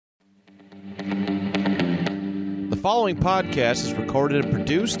following podcast is recorded and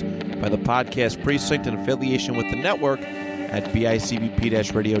produced by the Podcast Precinct in affiliation with the network at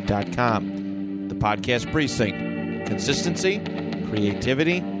bicbp-radio.com. The Podcast Precinct. Consistency,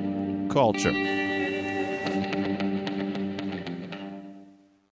 creativity, culture.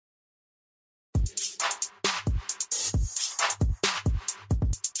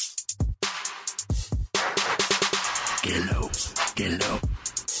 Get low,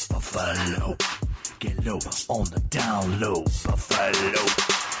 Buffalo. Get low on the down low, Buffalo.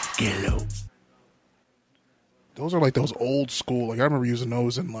 Get low. Those are like those old school. Like I remember using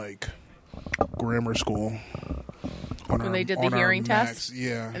those in like grammar school. When they did the hearing test,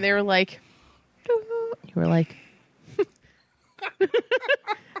 yeah, and they were like, you were like, because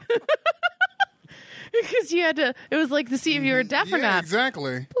you had to. It was like to see if you were deaf or not.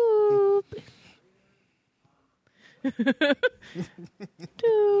 Exactly. Boop.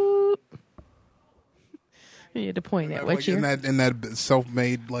 Doop. You had to point at what you in that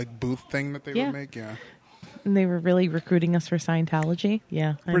self-made like booth thing that they would make. Yeah, and they were really recruiting us for Scientology.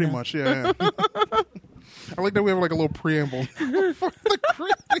 Yeah, pretty much. Yeah. I like that we have like a little preamble for the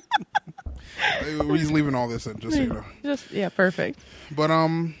credit. He's leaving all this in, just so you know. Perfect. But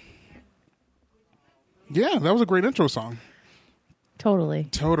yeah, that was a great intro song. Totally.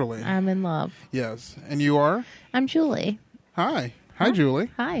 I'm in love. Yes, and you are? I'm Julie. Hi, Julie.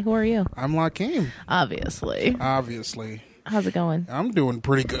 Hi, who are you? I'm Lakeem. Obviously. How's it going? I'm doing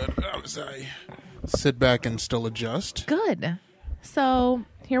pretty good. As I sit back and still adjust. Good. So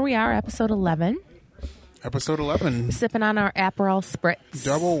here we are, episode 11. Episode 11. Sipping on our Aperol Spritz.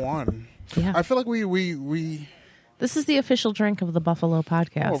 Double one. Yeah. I feel like we This is the official drink of the Buffalo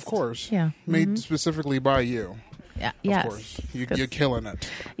podcast. Oh, of course. Yeah. Made specifically by you. Yeah. Of course. You're killing it.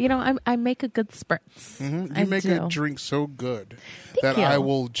 You know, I make a good spritz. Mm-hmm. You make a drink so good that you. I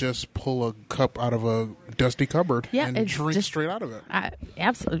will just pull a cup out of a dusty cupboard and drink straight out of it.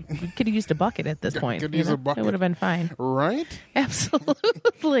 Absolutely. You could have used a bucket at this point. Could use a bucket. It would have been fine. Right?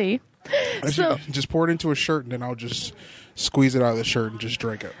 Absolutely. So just pour it into a shirt and then I'll just squeeze it out of the shirt and just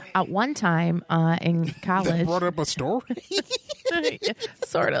drink it. At one time in college. That brought up a story? Yeah,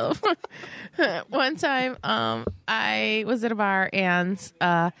 sort of. One time I was at a bar and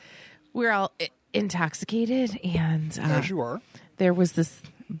we were all intoxicated and as you are. There was this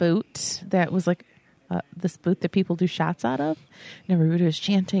boot that was like this boot that people do shots out of, and everybody was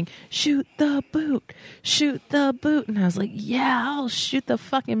chanting, shoot the boot, and I was like, yeah, I'll shoot the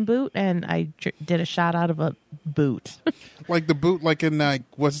fucking boot, and I did a shot out of a boot. Like the boot, like in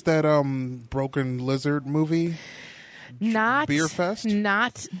what's that Broken Lizard movie? Not Beer Fest?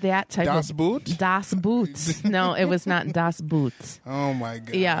 Not that type Das of Boot? Das Boot. No, it was not Das Boot. Oh my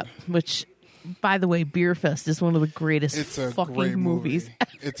god. Yeah, which, by the way, Beer Fest is one of the greatest fucking movies.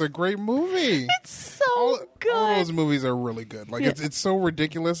 It's a great movie. It's so good. All those movies are really good. Like it's so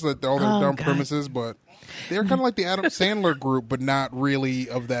ridiculous that all their dumb premises, but they're kind of like the Adam Sandler group, but not really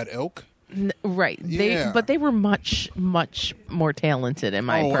of that ilk. Right. But they were much, much more talented in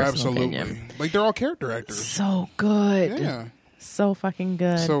my personal opinion. Like they're all character actors. So good. Yeah. So fucking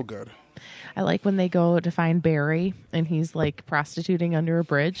good. So good. I like when they go to find Barry and he's like prostituting under a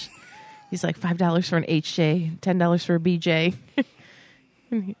bridge. He's like $5 for an HJ, $10 for a BJ.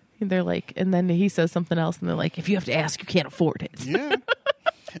 And they're like, and then he says something else and they're like, if you have to ask, you can't afford it. Yeah.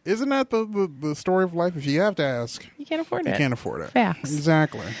 Isn't that the story of life? If you have to ask, you can't afford it. You can't afford it. Facts.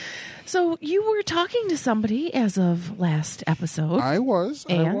 Exactly. So you were talking to somebody as of last episode. I was.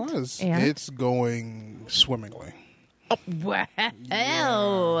 And it's going swimmingly. Oh, wow.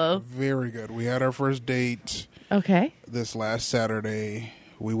 Yeah, very good. We had our first date. Okay. This last Saturday.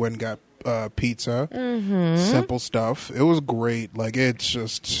 We went and got pizza. Mm-hmm. Simple stuff. It was great. Like,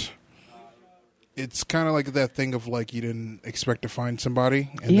 it's kind of like that thing of like you didn't expect to find somebody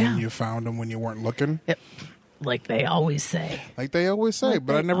and then you found them when you weren't looking. Yep. Like they always say. But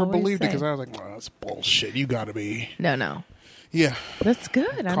I never believed it because I was like, oh, that's bullshit. You got to be. No. Yeah. That's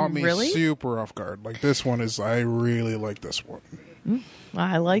good. Caught me super off guard. Like this one I really like this one.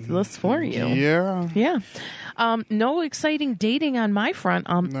 I like this for you. Yeah. Yeah. No exciting dating on my front.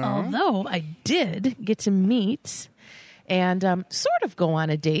 No. Although I did get to meet and sort of go on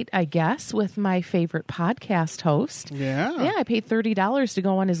a date, I guess, with my favorite podcast host. Yeah. Yeah, I paid $30 to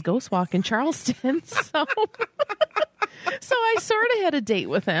go on his ghost walk in Charleston. So I sort of had a date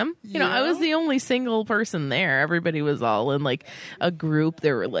with him. You know, I was the only single person there. Everybody was all in like a group.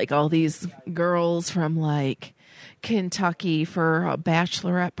 There were like all these girls from like Kentucky for a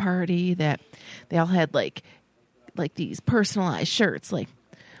bachelorette party that they all had like these personalized shirts. Like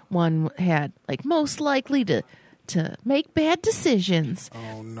one had like most likely to make bad decisions.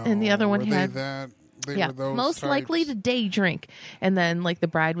 Oh no! And the other one were had they They Yeah, were those most types. likely to day drink. And then, like, the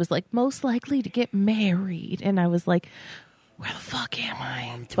bride was like, most likely to get married. And I was like, where the fuck am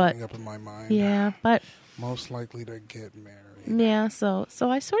I? I'm But, throwing up in my mind. yeah, but, Most likely to get married. yeah, so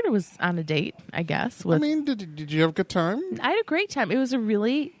I sort of was on a date, I guess. With, I mean, did you have a good time? I had a great time. It was a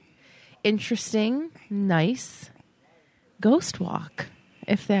really interesting, nice ghost walk,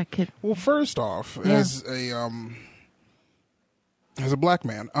 if that could. Well, first off, Yeah. as a black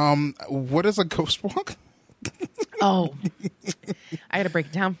man, what is a ghost walk? Oh, I got to break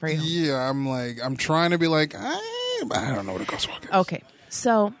it down for you. Yeah, I'm trying to be like, I don't know what a ghost walk is. Okay,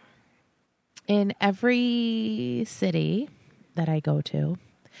 so in every city that I go to,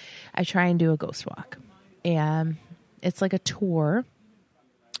 I try and do a ghost walk. And it's like a tour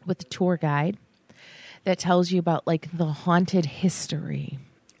with a tour guide that tells you about, like, the haunted history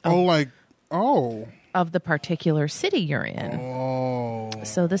of the particular city you're in. Oh.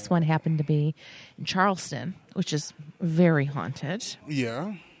 So this one happened to be in Charleston, which is very haunted.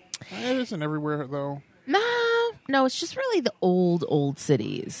 Yeah. It isn't everywhere, though. No, it's just really the old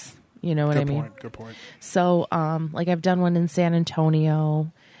cities. You know what I mean? Good point. So, like, I've done one in San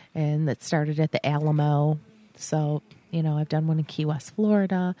Antonio, and that started at the Alamo. So, you know, I've done one in Key West,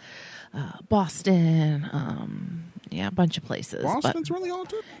 Florida, Boston, a bunch of places. Boston's really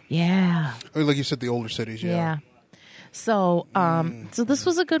haunted? Yeah. Or like you said, the older cities, yeah. So, so this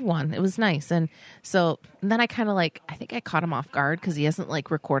was a good one. It was nice. And so then I kind of I think I caught him off guard because he hasn't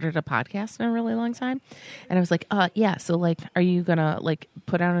recorded a podcast in a really long time. And I was like, yeah. So are you going to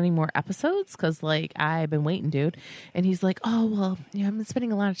put out any more episodes? Cause I've been waiting, dude. And he's like, oh, well, yeah, I've been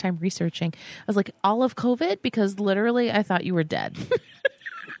spending a lot of time researching. I was like, all of COVID? Because literally I thought you were dead.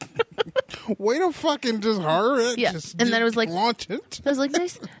 Way to fucking just hurry. Yeah. And then it was launch it. I was like,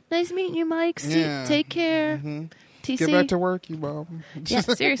 nice meeting you, Mike. See, Yeah. take care. Mm-hmm. TC. Get back to work, you bum. Yeah,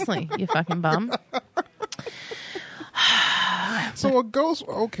 seriously, you fucking bum. So a ghost,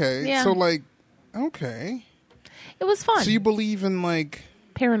 okay. Yeah. So okay. It was fun. So you believe in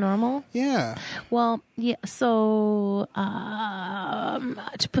Paranormal? yeah. Well, yeah. So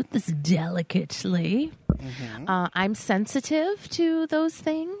to put this delicately, I'm sensitive to those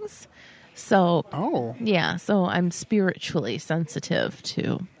things. So yeah. So I'm spiritually sensitive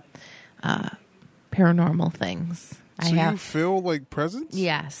to paranormal things. So you feel presence?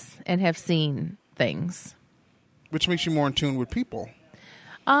 Yes, and have seen things. Which makes you more in tune with people.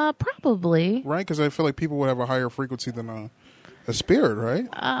 Probably. Right? Because I feel like people would have a higher frequency than a spirit, right?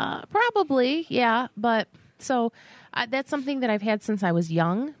 Probably, yeah. But so that's something that I've had since I was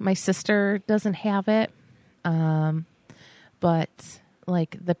young. My sister doesn't have it. But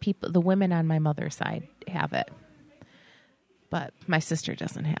the women on my mother's side have it. But my sister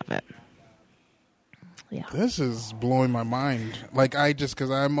doesn't have it. Yeah. This is blowing my mind.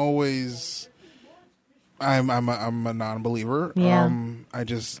 Because I'm always, I'm a non-believer. Yeah.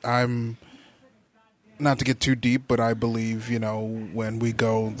 I'm not to get too deep, but I believe, when we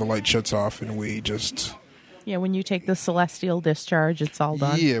go, the light shuts off and we just. Yeah, when you take the celestial discharge, it's all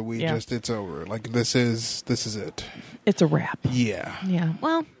done. Yeah, it's over. This is it. It's a wrap. Yeah. Yeah.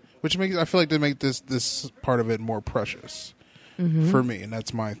 Well. Which I feel like they make this part of it more precious for me, and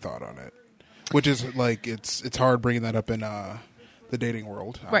that's my thought on it. Which is it's hard bringing that up in the dating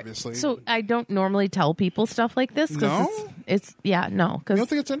world, obviously. Right. So I don't normally tell people stuff like this because it's no. Cause you don't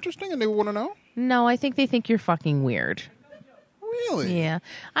think it's interesting and they want to know? No, I think they think you're fucking weird. Really? Yeah.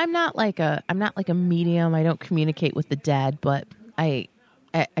 I'm not like a medium. I don't communicate with the dead, but I'm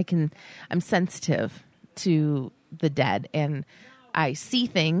sensitive to the dead, and I see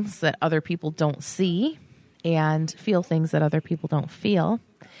things that other people don't see and feel things that other people don't feel.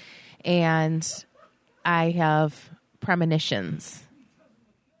 And I have premonitions.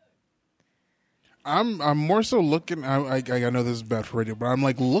 I'm more so looking. I know this is bad for radio, but I'm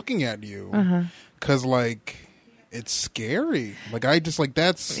looking at you because it's scary. I just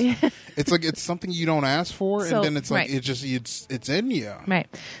that's it's something you don't ask for, So, and then it's right. it's in you. Right.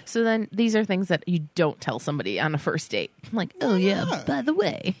 So then these are things that you don't tell somebody on a first date. I'm like, oh yeah, by the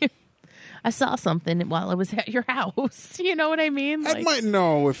way, I saw something while I was at your house. You know what I mean? I might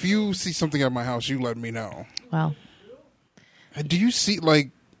know if you see something at my house. You let me know. Well, do you see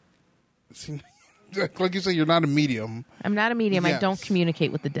like you say you're not a medium? I'm not a medium. Yes. I don't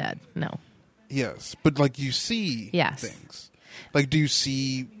communicate with the dead. No. Yes, but you see things. Do you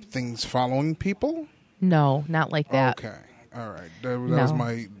see things following people? No, not like that. Okay, all right. That was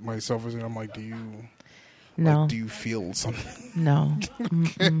my selfish. I'm like, do you? No. Do you feel something? No.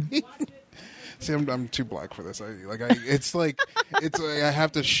 Okay. See, I'm too black for this. I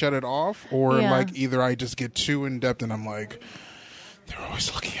have to shut it off, or Yeah. either I just get too in depth and I'm like, They're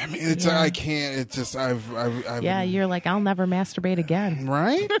always looking at me. It's I can't. It's just I've Yeah, you're like, I'll never masturbate again.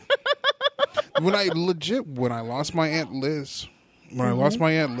 Right? when I lost my Aunt Liz,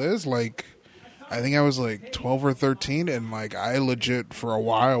 like, I think I was like 12 or 13, and like I legit for a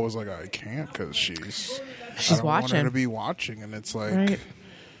while was like, I can't because she's I don't watching. want her to be watching, and it's like,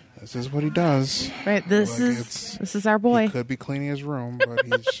 this is what he does. Right. This is our boy. He could be cleaning his room, but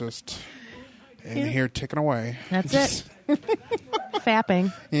he's just in here ticking away. That's it.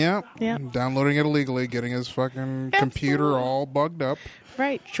 Fapping. Yeah. Yeah. Downloading it illegally, getting his fucking computer all bugged up.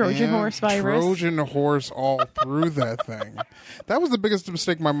 Right. Trojan horse virus. Trojan horse all through that thing. That was the biggest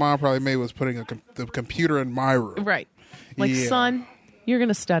mistake my mom probably made, was putting the computer in my room. Right. Like, son, you're going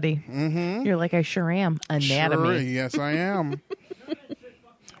to study. Mm-hmm. You're like, I sure am. Anatomy. Sure, yes, I am.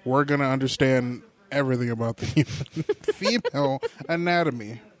 We're going to understand everything about the human female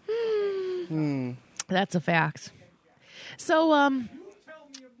anatomy. That's a fact. So, wow.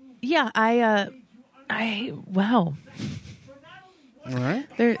 All right.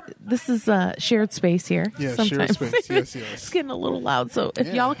 This is a shared space here. Yeah, sometimes. shared space. Yes. It's getting a little loud. So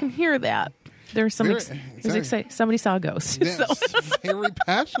if y'all can hear that, there's some somebody saw a ghost. Yes, So. very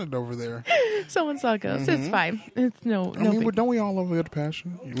passionate over there. Someone saw a ghost. It's fine. It's no. I mean, don't we all love good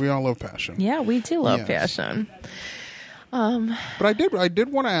passion? We all love passion. Yeah, we do love passion. But I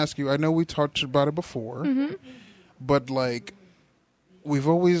did want to ask you. I know we talked about it before, but like, we've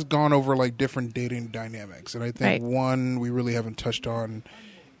always gone over like different dating dynamics, and I think one we really haven't touched on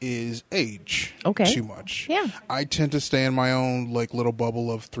is age. Too much. Yeah. I tend to stay in my own like little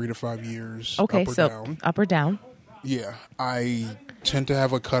bubble of 3 to 5 years. Okay, up or so down. up or down. Yeah, I tend to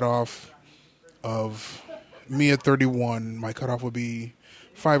have a cutoff of me at 31. My cutoff would be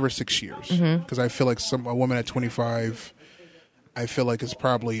 5 or 6 years, because I feel like a woman at 25, I feel like is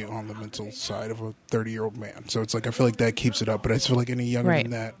probably on the mental side of a 30-year-old man. So it's like I feel like that keeps it up, but I just feel like any younger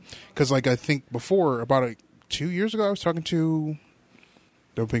than that, because like I think before about 2 years ago, I was talking to,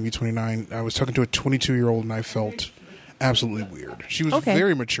 don't make me 29. I was talking to a 22-year-old, and I felt absolutely weird. She was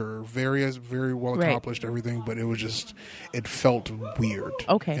very mature, very well accomplished, everything, but it felt weird.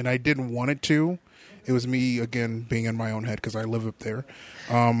 And I didn't want it to. It was me again being in my own head because I live up there.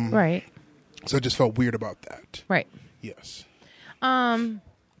 So I just felt weird about that. Right. Yes. So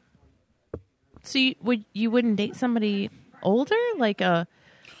you wouldn't date somebody older, like a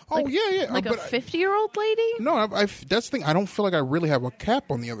like a 50-year-old lady? No, that's the thing. I don't feel like I really have a cap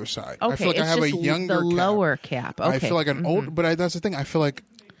on the other side. Okay, I feel like I have a younger the lower cap. Okay. I feel like an old, but that's the thing. I feel like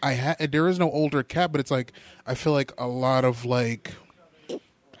there is no older cap, but it's like I feel like a lot of like.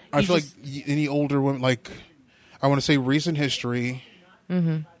 I feel like any older women, like I want to say recent history.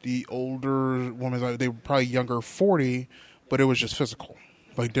 The older women, they were probably younger, 40, but it was just physical.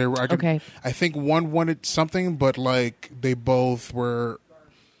 Like they were. I think one wanted something, but like they both were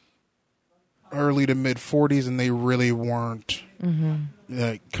early to mid 40s, and they really weren't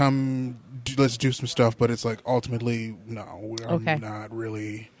like, let's do some stuff, but it's like ultimately no, I'm not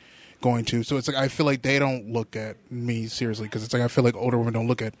really going to. So it's like I feel like they don't look at me seriously, because it's like I feel like older women don't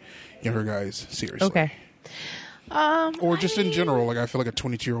look at younger guys seriously. Or just in general, like I feel like a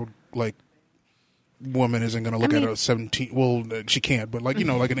 22-year-old like woman isn't going to look at a 17. Well, she can't, but like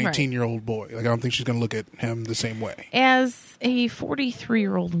like an 18-year-old boy. Like I don't think she's going to look at him the same way. As a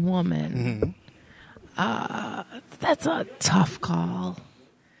 43-year-old woman, that's a tough call.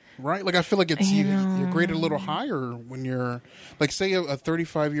 Right? Like I feel like it's you're graded a little higher when you're like, say a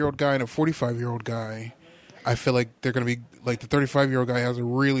 35-year-old guy and a 45-year-old guy. I feel like they're going to be like the 35-year-old guy has to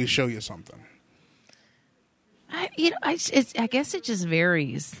really show you something. I guess it just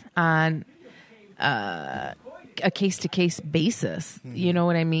varies on a case-to-case basis. You know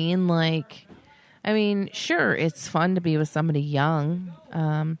what I mean? Like, I mean, sure, it's fun to be with somebody young,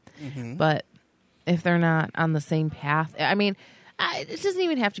 but if they're not on the same path, I mean, it doesn't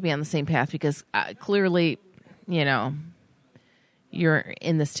even have to be on the same path, because clearly, you're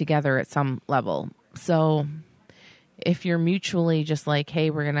in this together at some level. So if you're mutually just like, hey,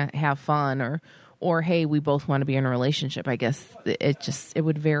 we're going to have fun, or hey, we both want to be in a relationship, I guess it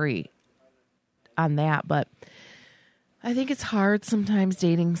would vary on that. But I think it's hard sometimes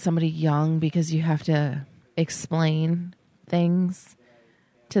dating somebody young, because you have to explain things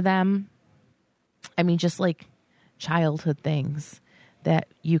to them. I mean, just like childhood things that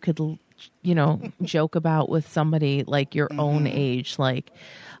you could, joke about with somebody like your own age. Like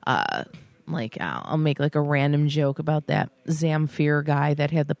I'll make like a random joke about that Zamfir guy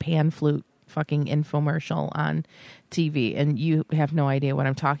that had the pan flute fucking infomercial on TV, and you have no idea what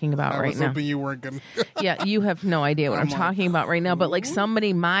I'm talking about right now. I was hoping you weren't going to. Yeah, you have no idea what I'm talking about right now, but like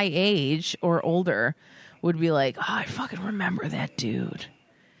somebody my age or older would be like, oh, I fucking remember that dude.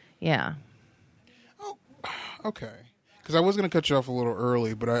 Yeah. Oh, okay. Because I was going to cut you off a little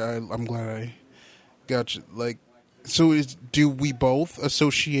early, but I'm glad I got you. Like, so do we both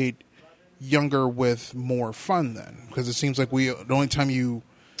associate younger with more fun then? Because it seems like the only time you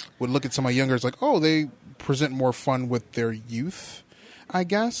would look at somebody younger is like, oh, they present more fun with their youth, I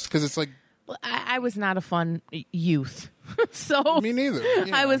guess. Because it's like, well, I was not a fun youth, so me neither.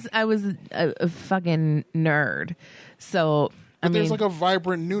 I was a fucking nerd. So but there's like a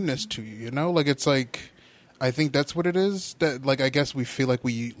vibrant newness to you, you know? Like it's like, I think that's what it is. That like I guess we feel like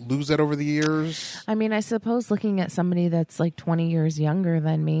we lose that over the years. I mean, I suppose looking at somebody that's like 20 years younger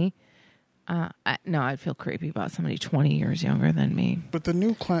than me, no, I'd feel creepy about somebody 20 years younger than me. But the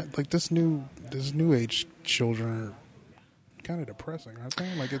new like this new age children are kind of depressing, aren't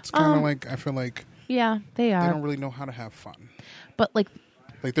they? Like it's kind of like I feel like yeah, they are. They don't really know how to have fun. But like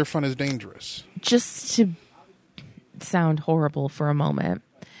their fun is dangerous. Just to sound horrible for a moment,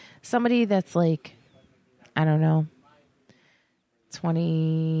 somebody that's like, I don't know,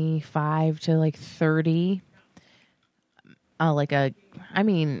 25 to like 30,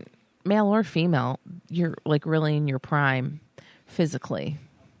 male or female, you're like really in your prime physically.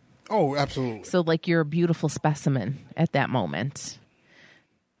 Oh, absolutely. So like you're a beautiful specimen at that moment.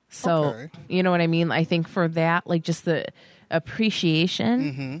 So, okay. You know what I mean? I think for that, like just the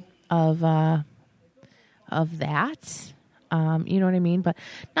appreciation of that, you know what I mean? But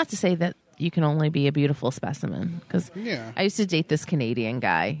not to say that you can only be a beautiful specimen, because I used to date this Canadian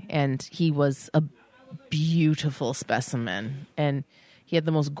guy and he was a beautiful specimen and he had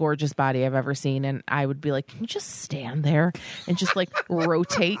the most gorgeous body I've ever seen. And I would be like, can you just stand there and just like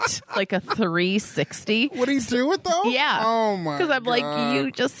rotate like a 360? Would he do it though? Yeah. Oh my God. Because I'm like, you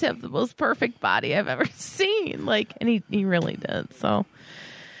just have the most perfect body I've ever seen. Like, and he really did. So,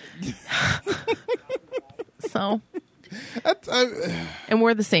 and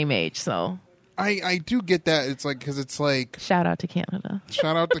we're the same age. So I do get that. It's like, because it's like, shout out to Canada.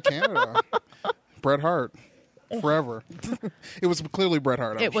 Shout out to Canada. Bret Hart. Forever. It was clearly Bret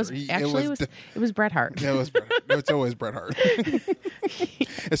Hart. It was Bret Hart. Yeah, it was Bret Hart. It's always Bret Hart.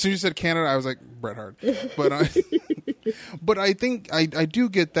 As soon as you said Canada, I was like Bret Hart. But I think I do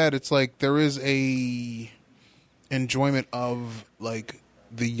get that. It's like there is a enjoyment of like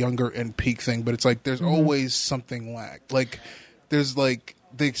the younger and peak thing, but it's like there's always something like there's like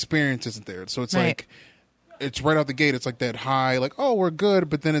the experience isn't there. So it's like it's right out the gate. It's like that high, like, oh, we're good,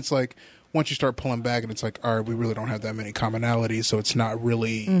 but then it's like once you start pulling back and it's like, all right, we really don't have that many commonalities, so it's not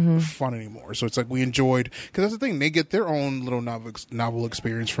really fun anymore. So it's like we enjoyed, because that's the thing, they get their own little novel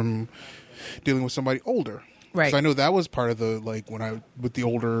experience from dealing with somebody older. Right. Because I know that was part of the, like, with the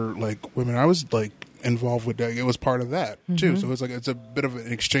older, like, women I was, like, involved with, it was part of that, too. So it's like, it's a bit of an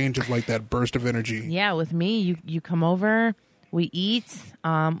exchange of, like, that burst of energy. Yeah, with me, you come over, we eat,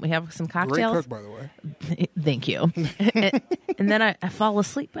 we have some cocktails. Great cook, by the way. Thank you. And then I fall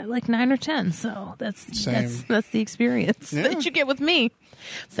asleep by like 9 or 10. So that's the experience that you get with me.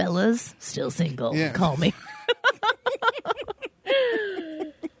 Fellas, still single. Yeah. Call me.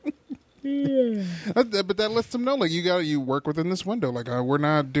 But that lets them know, like, you work within this window. Like, we're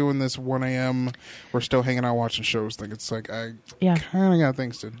not doing this 1 a.m. We're still hanging out watching shows thing. It's like I kind of got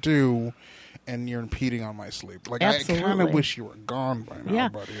things to do. And you're impeding on my sleep. Like, absolutely. I kind of wish you were gone by now,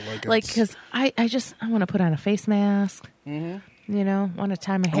 buddy. Like, because I want to put on a face mask. You know, want to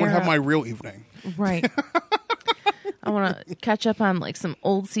tie my hair. I want to have my real evening. Right. I want to catch up on like some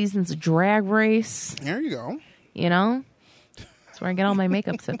old seasons of Drag Race. There you go. You know, that's where I get all my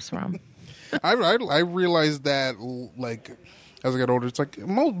makeup tips from. I realized that, like, as I got older, it's like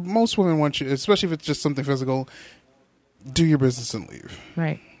most women want you, especially if it's just something physical, do your business and leave.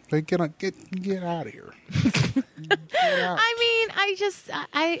 Right. Like, get out of here. I mean,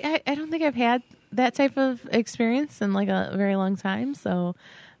 I don't think I've had that type of experience in like a very long time. So,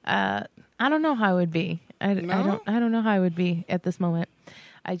 I don't know how I would be. I don't know how I would be at this moment.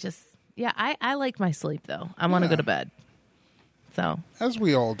 I like my sleep though. I want to go to bed. So, as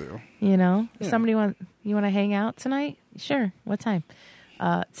we all do. You know, you want to hang out tonight? Sure. What time?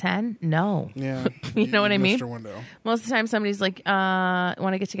 10? No. Yeah. You know what I mean? Window. Most of the time somebody's like,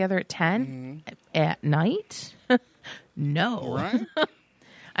 want to get together at 10 at night? No. Right?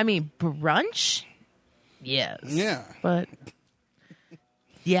 I mean, brunch? Yes. Yeah. But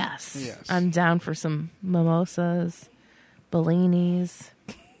yes. I'm down for some mimosas, Bellinis.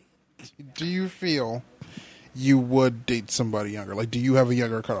 Do you feel you would date somebody younger? Like, do you have a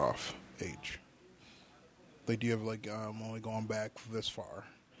younger cutoff age? Like, do you have, like, only going back this far?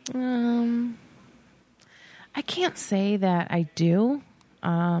 I can't say that I do.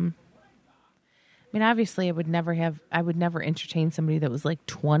 mean, obviously, I would never entertain somebody that was like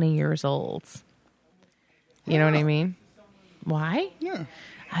 20 years old. You know what I mean? Why? Yeah.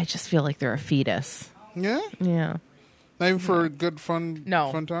 I just feel like they're a fetus. Yeah? Yeah. Not even for a good fun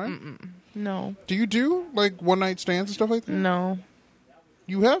time? Mm-mm. No. Do you do like one night stands and stuff like that? No.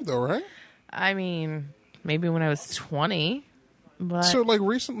 You have though, right? I mean, maybe when I was 20, but So like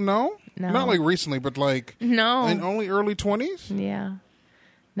recent? No, not like recently, but like no, in only early 20s. Yeah.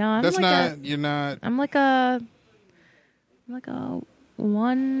 No, I'm That's like not. You're not. I'm like a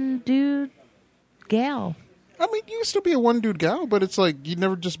one dude gal. I mean, you used to be a one dude gal, but it's like you've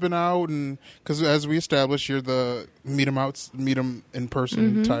never just been out and because as we established, you're the meet 'em in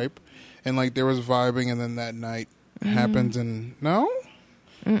person type, and like there was vibing, and then that night happens, and no.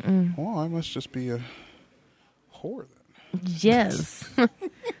 Well, I must just be a whore then. Yes,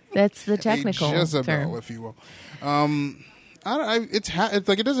 that's the technical a Jezebel, term. if you will. It's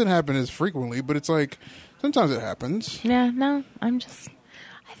like it doesn't happen as frequently, but it's like sometimes it happens. Yeah, no, I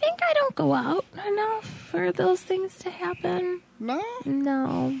think I don't go out enough for those things to happen. No.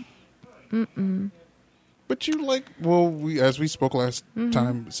 But you as we spoke last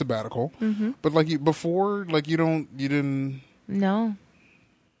time, sabbatical. But like before, like you didn't. No.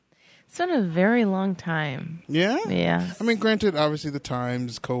 It's been a very long time. Yeah? Yeah. I mean, granted, obviously the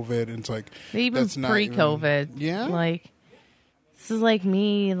times, COVID, and it's like... Even that's not pre-COVID. Yeah? Like, this is like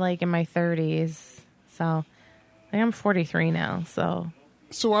me, like, in my 30s. So, like, I'm 43 now, so...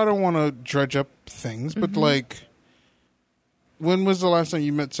 So I don't want to dredge up things, but like... When was the last time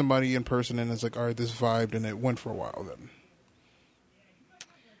you met somebody in person and it's like, all right, this vibed, and it went for a while then?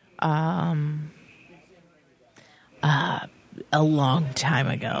 A long time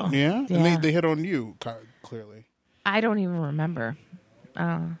ago. Yeah? Yeah. And they hit on you, clearly. I don't even remember.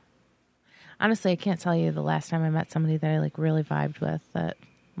 Honestly, I can't tell you the last time I met somebody that I like really vibed with. That,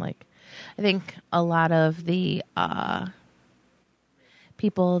 like, I think a lot of the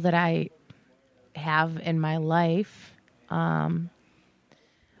people that I have in my life, I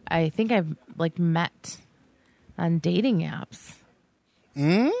think I've like met on dating apps.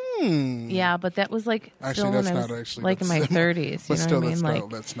 Yeah, but that was like still when I was like in my 30s. But you know still, what I mean? Like,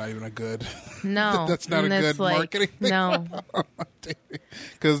 that's not even a good. no, that's not a good like, marketing thing. No,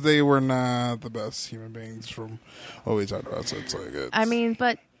 because they were not the best human beings from what we talked about. So it's like, I mean,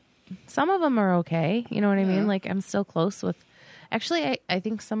 but some of them are okay. You know what I mean? Like, I'm still close with. Actually, I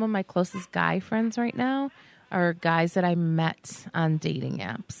think some of my closest guy friends right now are guys that I met on dating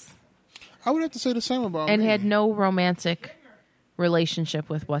apps. I would have to say the same about and me. had no romantic relationship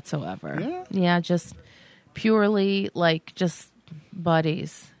with whatsoever. Yeah, just purely like just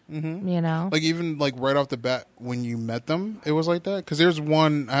buddies. You know, like even like right off the bat when you met them, it was like that. Because I have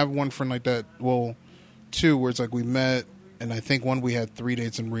one friend like that. Well, two where it's like we met, and I think one we had 3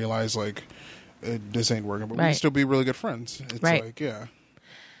 dates and realized like this ain't working, but we can still be really good friends. It's like yeah.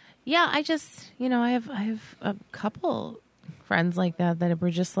 I just I have a couple friends like that were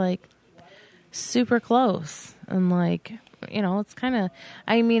just like super close and like. It's kind of,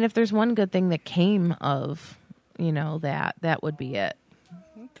 I mean, if there's one good thing that came of, that would be it.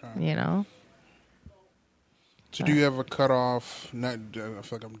 Okay. So do you have a cutoff? I feel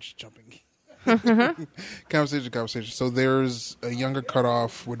like I'm just jumping. Conversation. So there's a younger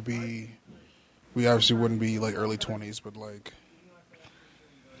cutoff would be, we obviously wouldn't be like early 20s, but like.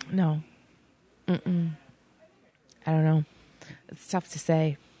 No. I don't know. It's tough to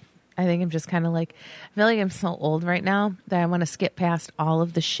say. I think I'm just kind of like, I feel like I'm so old right now that I want to skip past all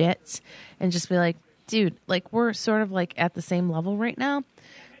of the shits and just be like, dude, like we're sort of like at the same level right now.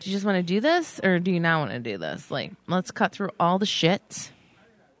 Do you just want to do this or do you not want to do this? Like, let's cut through all the shit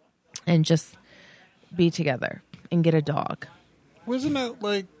and just be together and get a dog. Wasn't that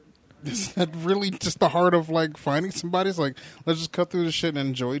like, is that really just the heart of like finding somebody? It's like, let's just cut through the shit and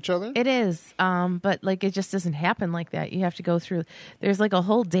enjoy each other. It is. But like, it just doesn't happen like that. You have to go through, there's like a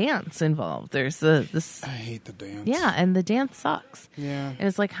whole dance involved. There's this. I hate the dance. Yeah. And the dance sucks. Yeah. And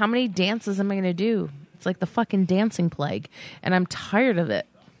it's like, how many dances am I going to do? It's like the fucking dancing plague. And I'm tired of it.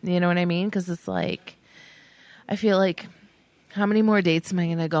 You know what I mean? Because it's like, I feel like, how many more dates am I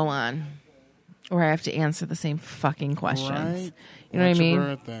going to go on? Or I have to answer the same fucking questions. Right. You know what I mean? What's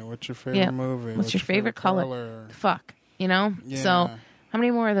your birthday? What's your favorite movie? What's your favorite color? Fuck. Yeah. So how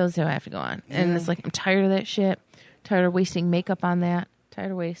many more of those do I have to go on? And it's like, I'm tired of that shit. Tired of wasting makeup on that.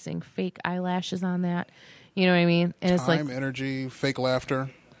 Tired of wasting fake eyelashes on that. You know what I mean? And it's like energy, fake laughter.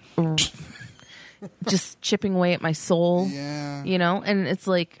 Just chipping away at my soul. Yeah. And it's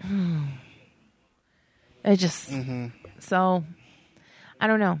like, I just, so I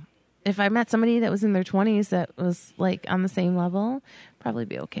don't know. If I met somebody that was in their 20s that was like on the same level, probably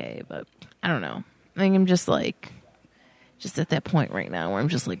be okay. But I don't know. I think I'm just like, just at that point right now where I'm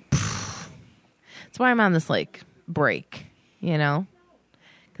just like, phew. That's why I'm on this like break, you know?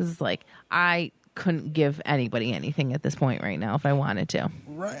 Because it's like, I couldn't give anybody anything at this point right now if I wanted to.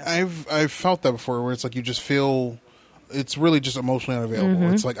 Right. I've felt that before where it's like you just feel it's really just emotionally unavailable.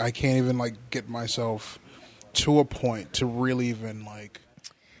 Mm-hmm. It's like I can't even like get myself to a point to really even like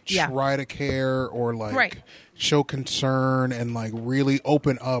try to care or like show concern and like really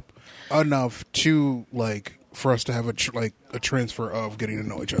open up enough to like for us to have a transfer of getting to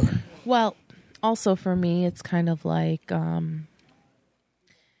know each other. Well, also for me, it's kind of like I'm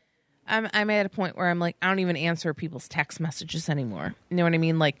at a point where I'm like, I don't even answer people's text messages anymore. You know what I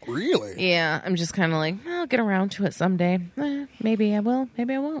mean? Like, really? Yeah, I'm just kind of like, I'll get around to it someday. Maybe I will.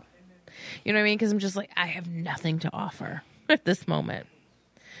 Maybe I won't. You know what I mean? Because I'm just like, I have nothing to offer at this moment.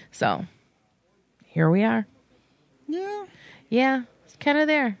 So here we are. Yeah. Yeah, it's kind of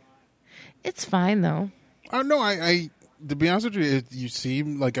there. It's fine though. No, I to be honest with you, you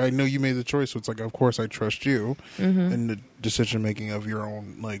seem like I know you made the choice. So it's like, of course, I trust you in the decision making of your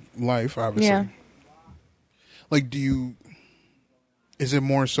own like life. Obviously, Yeah. Like, is it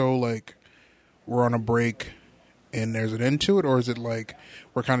more so like we're on a break and there's an end to it, or is it like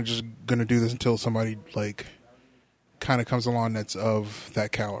we're kind of just gonna do this until somebody like kind of comes along that's of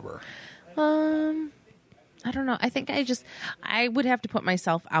that caliber? I don't know. I think I would have to put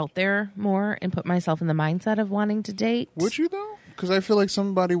myself out there more and put myself in the mindset of wanting to date. Would you though? Because I feel like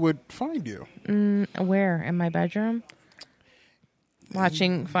somebody would find you. Where? In my bedroom?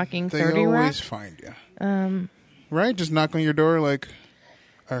 Watching fucking They 30 Rock? always find you. Right? Just knock on your door like,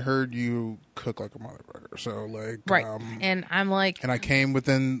 I heard you cook like a motherfucker. So like, right. And I'm like, and I came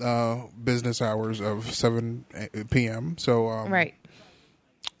within business hours of 7 p.m. So right.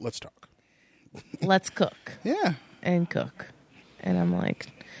 Let's talk. Let's cook. Yeah. And cook. And I'm like,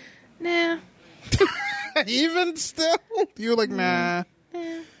 nah. Even still? You're like, nah.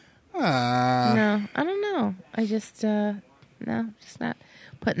 No, I don't know. I just, no, just not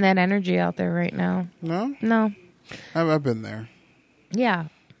putting that energy out there right now. No? No. I've been there. Yeah.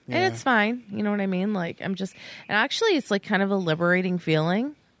 And it's fine. You know what I mean? Like, and actually it's like kind of a liberating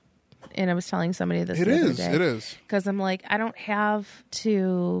feeling. And I was telling somebody this the other day. It is. Because I'm like, I don't have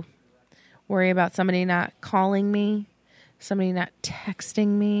to worry about somebody not calling me, somebody not texting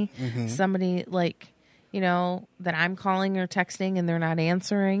me, somebody like, you know, that I'm calling or texting and they're not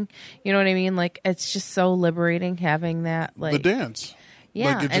answering. You know what I mean? Like, it's just so liberating having that, like, the dance.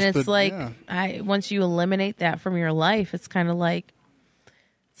 Yeah. Like, and it's once you eliminate that from your life, it's kind of like,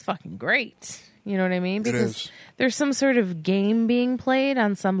 it's fucking great. You know what I mean? Because there's some sort of game being played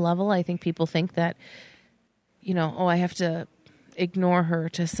on some level. I think people think that, you know, I have to ignore her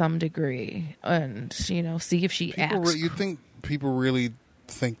to some degree and, you know, see if she acts. You think people really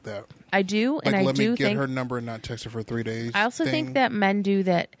think that? I do, like, and I do think... let me get her number and not text her for 3 days. I also think that men do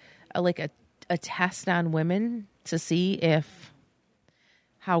that, like a test on women to see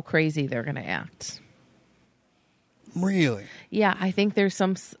how crazy they're going to act. Really? Yeah, I think there's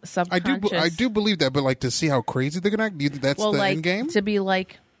some subconscious... I do believe that, but like to see how crazy they're going to act, do you think that's the end game? To be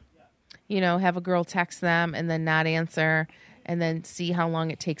like, you know, have a girl text them and then not answer... and then see how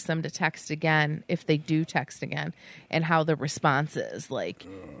long it takes them to text again, if they do text again, and how the response is. Like,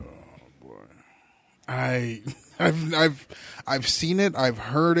 oh boy, I've seen it, I've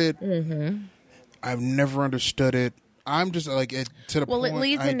heard it, I've never understood it. I'm just like to the point. Well, it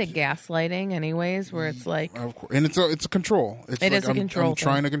leads into gaslighting, anyways, where it's like, of course, and it's a control. It is a control. I'm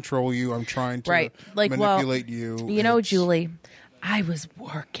trying to control you. I'm trying to like, manipulate you. You know, Julie, I was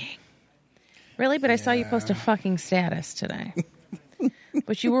working. Really? But I saw you post a fucking status today.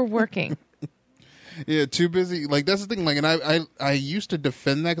 But you were working. Yeah, too busy. Like, that's the thing. Like, and I used to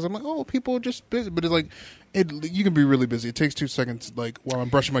defend that because I'm like, oh, people are just busy. But it's like, you can be really busy. It takes 2 seconds, like, while I'm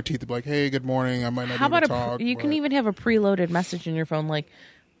brushing my teeth, to be like, hey, good morning. I might not be able to talk. You can even have a preloaded message in your phone, like,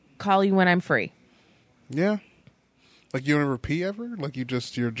 call you when I'm free. Yeah. Like, you don't ever pee ever? Like, you're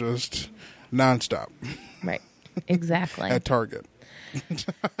just nonstop. Right. Exactly. At Target.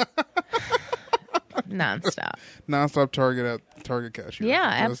 Nonstop Target at Target cashier. Yeah,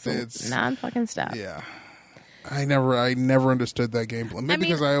 absolutely. Non-fucking stop. Yeah. I never understood that game plan. Maybe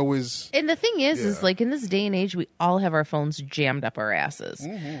because I always... And the thing is like in this day and age, we all have our phones jammed up our asses.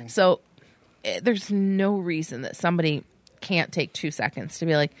 So there's no reason that somebody can't take 2 seconds to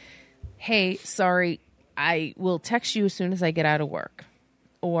be like, hey, sorry, I will text you as soon as I get out of work.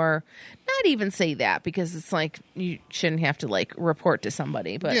 Or not even say that, because it's like you shouldn't have to like report to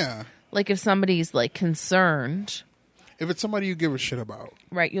somebody. But like if somebody's like concerned... If it's somebody you give a shit about.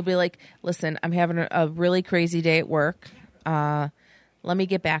 Right. You'll be like, listen, I'm having a really crazy day at work. Let me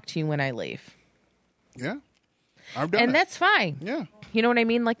get back to you when I leave. Yeah. I've done And it. that's fine. Yeah. You know what I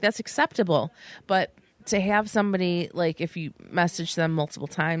mean? Like, that's acceptable. But to have somebody, like, if you message them multiple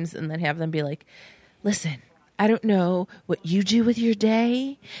times and then have them be like, listen, I don't know what you do with your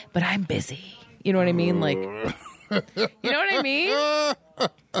day, but I'm busy. You know what I mean? Like, you know what I mean?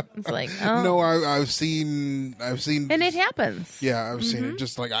 It's like, oh. No, I've seen, And it happens. Yeah, I've seen it.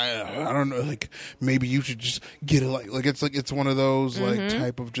 Just like I don't know, like maybe you should just get it. Like it's one of those like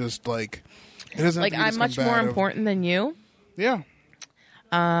type of just like it doesn't Like, have to be I'm much more combative. important than you. Yeah,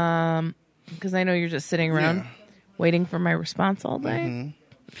 Because I know you're just sitting around waiting for my response all day.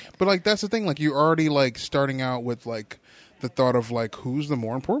 but like that's the thing. Like you're already like starting out with like the thought of like who's the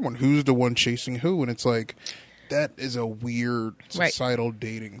more important one, who's the one chasing who, and it's like. That is a weird societal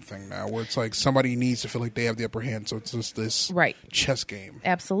dating thing now where it's like somebody needs to feel like they have the upper hand. So it's just this chess game.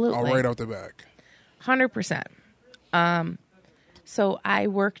 Absolutely. All right out the back. 100%. So I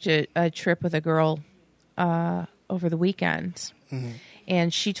worked a trip with a girl over the weekend.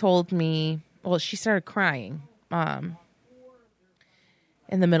 And she told me, well, she started crying in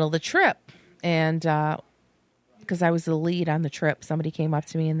the middle of the trip. And because I was the lead on the trip, somebody came up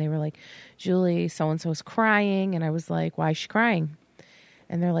to me and they were like, Julie, so-and-so's crying. And I was like, why is she crying?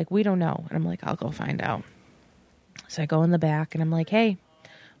 And they're like, we don't know. And I'm like, I'll go find out. So I go in the back and I'm like, hey,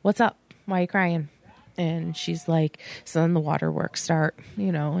 what's up? Why are you crying? And she's like, so then the waterworks start,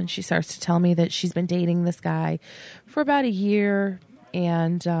 you know, and she starts to tell me that she's been dating this guy for about a year.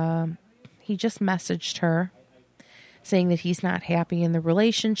 And he just messaged her saying that he's not happy in the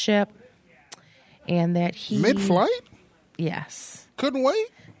relationship. And that he... Mid-flight? Yes. Couldn't wait?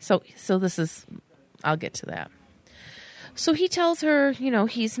 So this is... I'll get to that. So he tells her, you know,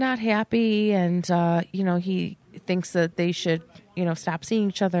 he's not happy and, you know, he thinks that they should, you know, stop seeing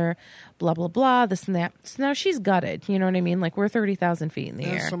each other, blah, blah, blah, this and that. So now she's gutted, you know what I mean? Like, we're 30,000 feet in the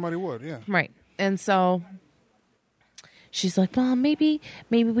air. Somebody would, yeah. Right. And so she's like, well, maybe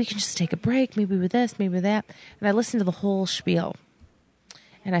we can just take a break, maybe with this, maybe with that. And I listened to the whole spiel.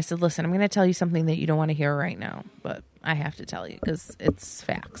 And I said, listen, I'm going to tell you something that you don't want to hear right now, but I have to tell you because it's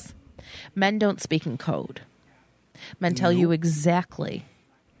facts. Men don't speak in code. Men tell you exactly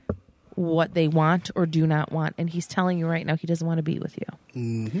what they want or do not want. And he's telling you right now he doesn't want to be with you.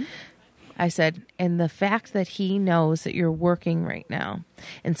 Mm-hmm. I said, and the fact that he knows that you're working right now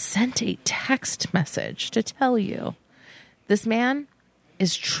and sent a text message to tell you this man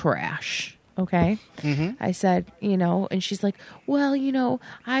is trash. Okay. Mm-hmm. I said, you know, and she's like, well, you know,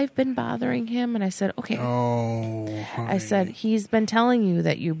 I've been bothering him. And I said, okay. Oh, honey. I said, he's been telling you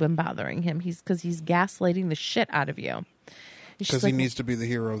that you've been bothering him. Because he's gaslighting the shit out of you. Because he needs to be the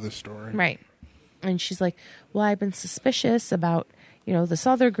hero of this story. Right. And she's like, well, I've been suspicious about, you know, this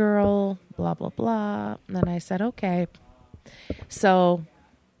other girl, blah, blah, blah. And then I said, okay. So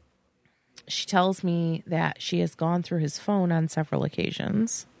she tells me that she has gone through his phone on several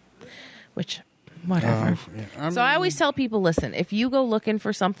occasions. Which, whatever. Yeah. So I always tell people, listen, if you go looking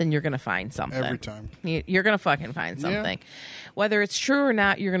for something, you're going to find something. Every time. You're going to fucking find something. Yeah. Whether it's true or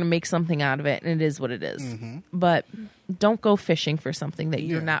not, you're going to make something out of it, and it is what it is. Mm-hmm. But don't go fishing for something that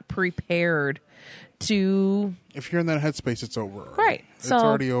you're not prepared to... If you're in that headspace, it's over. Right. It's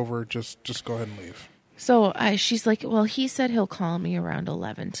already over. Just go ahead and leave. So she's like, well, he said he'll call me around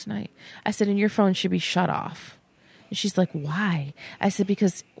 11 tonight. I said, and your phone should be shut off. And she's like, why? I said,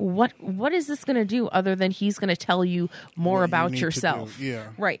 because what is this going to do other than he's going to tell you more about yourself? Yeah.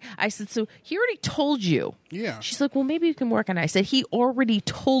 Right. I said, so he already told you. Yeah. She's like, well, maybe you can work on it. I said, he already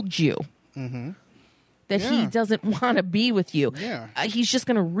told you that he doesn't want to be with you. Yeah. He's just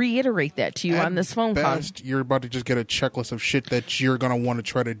going to reiterate that to you on this phone call. You're about to just get a checklist of shit that you're going to want to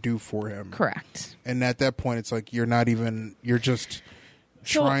try to do for him. Correct. And at that point, it's like you're just...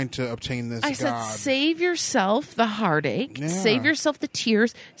 trying to obtain this. I said, save yourself the heartache, save yourself the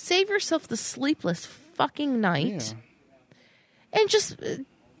tears, save yourself the sleepless fucking night, and just turn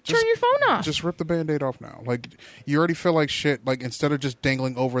your phone off. Just rip the Band-Aid off now. Like, you already feel like shit. Like, instead of just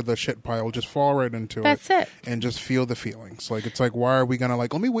dangling over the shit pile, just fall right into it. That's it. And just feel the feelings. Like, it's like, why are we going to,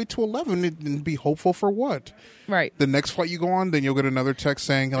 like, let me wait till 11 and be hopeful for what? Right. The next flight you go on, then you'll get another text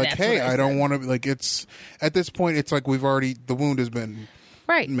saying, like, hey, I don't want to, like, it's, at this point, it's like the wound has been...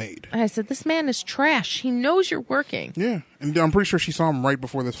 made. I said, this man is trash. He knows you're working. Yeah. And I'm pretty sure she saw him right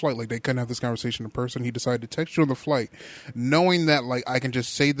before this flight. Like, they couldn't have this conversation in person. He decided to text you on the flight, knowing that, like, I can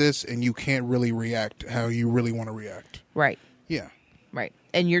just say this and you can't really react how you really want to react. Right. Yeah. Right.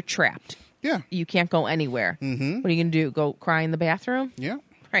 And you're trapped. Yeah. You can't go anywhere. Mm-hmm. What are you going to do? Go cry in the bathroom? Yeah.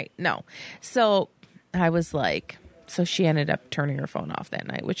 Right. No. So I was like, So she ended up turning her phone off that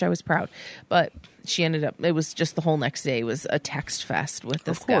night, which I was proud. But she ended up, it was just the whole next day was a text fest with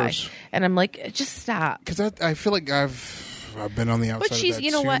this guy. And I'm like, just stop. Because I feel like I've been on the outside. But she's, of that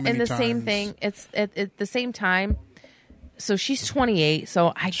you know too what? many And the times. same thing. It's at the same time. So she's 28.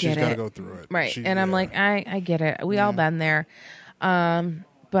 So I get She's it. got to go through it. Right. And I'm like, I get it. We all been there.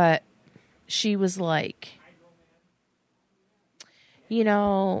 But she was like,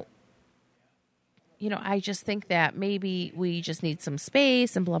 I just think that maybe we just need some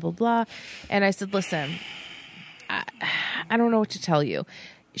space and blah, blah, blah. And I said, listen, I don't know what to tell you.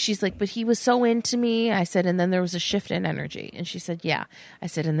 She's like, but he was so into me. I said, and then there was a shift in energy. And she said, yeah. I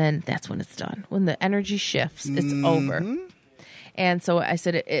said, and then that's when it's done. When the energy shifts, it's over. And so I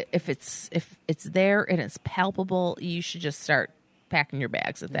said, if it's there and it's palpable, you should just start packing your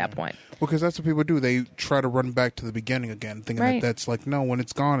bags at that point. Well, because that's what people do. They try to run back to the beginning again, thinking that that's like, no, when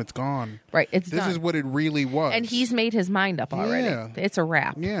it's gone, it's gone. Right, it's This done. is what it really was. And he's made his mind up already. Yeah. It's a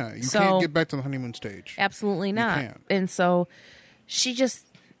wrap. Yeah, you can't get back to the honeymoon stage. Absolutely not. can't. And so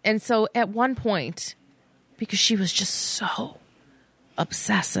so at one point, because she was just so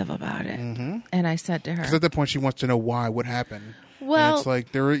obsessive about it, and I said to her, Because at that point, she wants to know why, what happened. well,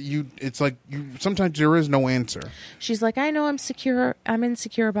 And it's like sometimes there is no answer. she's like, I know I'm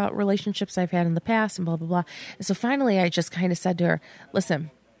insecure about relationships I've had in the past and blah, blah, blah. And so finally I just kind of said to her, listen,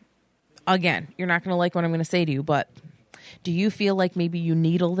 again, you're not going to like what I'm going to say to you, but do you feel like maybe you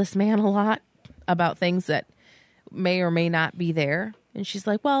needle this man a lot about things that may or may not be there? And she's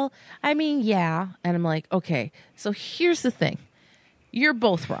like, well, I mean, yeah. And I'm like, okay, so here's the thing. You're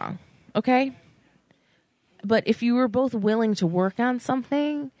both wrong, okay? But if you were both willing to work on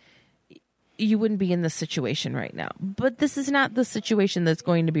something, you wouldn't be in this situation right now. But this is not the situation that's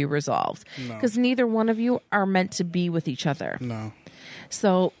going to be resolved. Because neither one of you are meant to be with each other. No.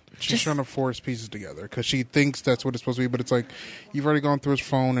 So She's trying to force pieces together because she thinks that's what it's supposed to be. But it's like, you've already gone through his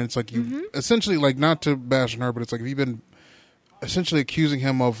phone, and it's like, you essentially, like, not to bash on her, but it's like, if you've been essentially accusing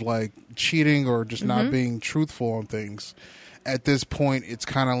him of, like, cheating or just not being truthful on things, at this point, it's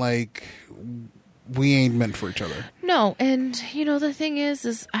kind of like, we ain't meant for each other. No, and the thing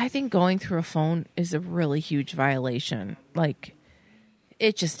is I think going through a phone is a really huge violation. Like,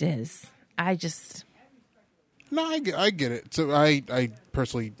 it just is. No, I get it. So I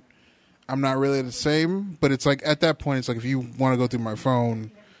personally, I'm not really the same, but it's like, at that point, it's like, if you want to go through my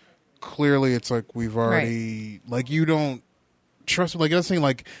phone, clearly it's like, we've already, like, you don't trust, like, that's the thing,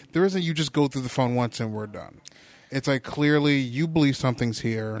 like, there isn't, you just go through the phone once and we're done. It's like, clearly you believe something's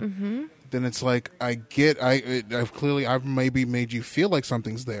here. Then it's like, I've maybe made you feel like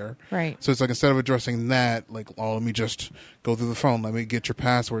something's there. Right. So it's like, instead of addressing that, like, oh, let me just go through the phone, let me get your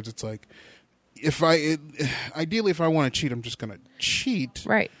passwords. It's like, ideally, if I want to cheat, I'm just going to cheat.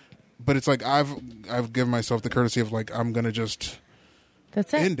 Right. But it's like, I've given myself the courtesy of, like, I'm going to just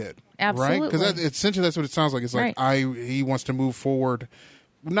That's it. end it. Absolutely. Right? Because essentially that's what it sounds like. It's like, Right. he wants to move forward,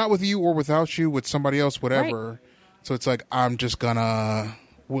 not with you or without you, with somebody else, whatever. Right. So it's like, I'm just going to,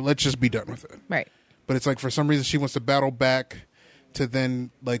 let's just be done with it. Right. But it's like, for some reason, she wants to battle back to then,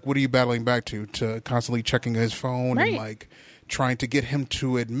 like, what are you battling back to? To constantly checking his phone Right. and, like, trying to get him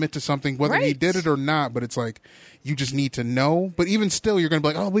to admit to something, whether he Right. did it or not. But it's like, you just need to know. But even still, you're going to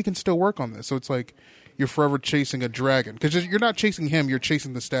be like, oh, we can still work on this. So it's like, you're forever chasing a dragon. Because you're not chasing him, you're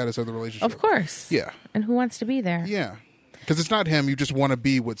chasing the status of the relationship. Of course. Yeah. And who wants to be there? Yeah. Because it's not him, you just want to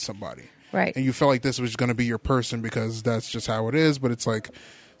be with somebody. Right. And you felt like this was going to be your person because that's just how it is. But it's like,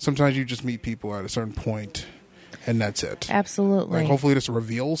 sometimes you just meet people at a certain point, and that's it. Absolutely. Like, hopefully this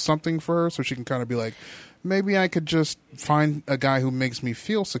reveals something for her, so she can kind of be like, maybe I could just find a guy who makes me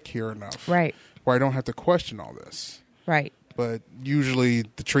feel secure enough. Right. Where I don't have to question all this. Right. But usually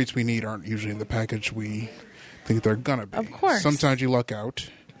the traits we need aren't usually in the package we think they're going to be. Of course. Sometimes you luck out.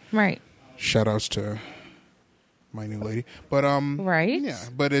 Right. Shout outs to my new lady. But Right. yeah,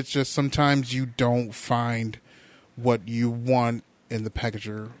 but it's just sometimes you don't find what you want in the package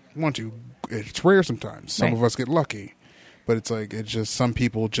you want to. It's rare sometimes. Some Right. of us get lucky. But it's like, it's just, some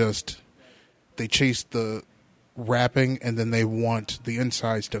people just, they chase the wrapping and then they want the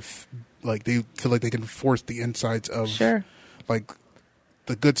insides to, like, they feel like they can force the insides of, Sure. like,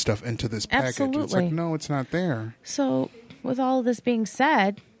 the good stuff into this package. It's Absolutely. like, no, it's not there. So, with all of this being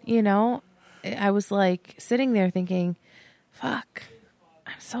said, I was like sitting there thinking, fuck,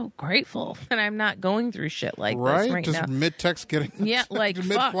 I'm so grateful that I'm not going through shit like Right? this right Just now. mid-text getting Yeah, like, fuck.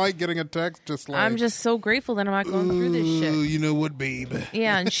 mid-flight getting a text, just like, I'm just so grateful that I'm not going through this "Ooh, shit. you know what, babe?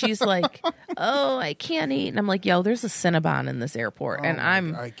 Yeah, and she's like, oh, I can't eat. And I'm like, yo, there's a Cinnabon in this airport. And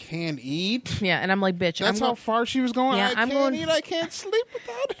I can't eat. yeah, and I'm like, bitch, That's how far she was going. Yeah, I I'm can't going- eat. I can't sleep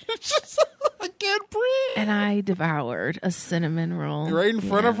without it. It's just, I can't breathe. And I devoured a cinnamon roll. Right in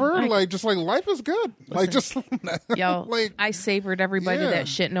front of her? Like life is good. Yo, I savored every bite of that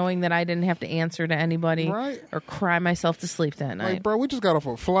shit knowing that I didn't have to answer to anybody or cry myself to sleep that night. Like, bro, we just got off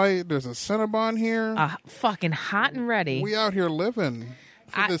a flight. There's a Cinnabon here. Fucking hot and ready. We out here living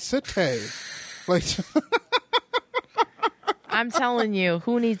for the city. Like... I'm telling you,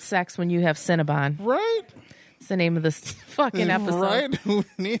 who needs sex when you have Cinnabon? Right? It's the name of this fucking episode.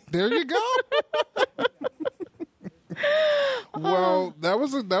 Right? There you go. Well, that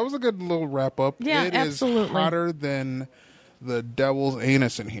was a good little wrap up. Yeah, absolutely. It is hotter than the devil's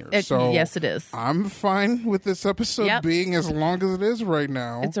anus in here. Yes, it is. I'm fine with this episode being as long as it is right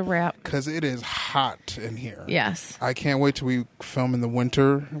now. It's a wrap. Because it is hot in here. Yes. I can't wait till we film in the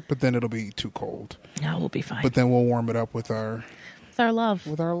winter, but then it'll be too cold. No, we'll be fine. But then we'll warm it up with our love.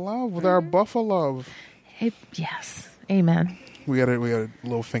 With our buffalo love. Hey, yes. Amen. We got a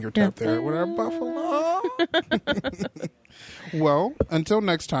little finger tap there with our buffalo. Well, until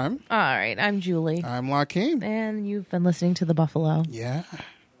next time. All right. I'm Julie. I'm Lakeem. And you've been listening to The Buffalo. Yeah.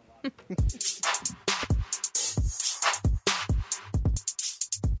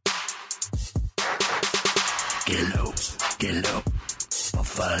 Get low,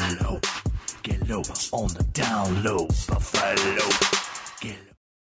 buffalo. Get low on the down low, buffalo. Get low.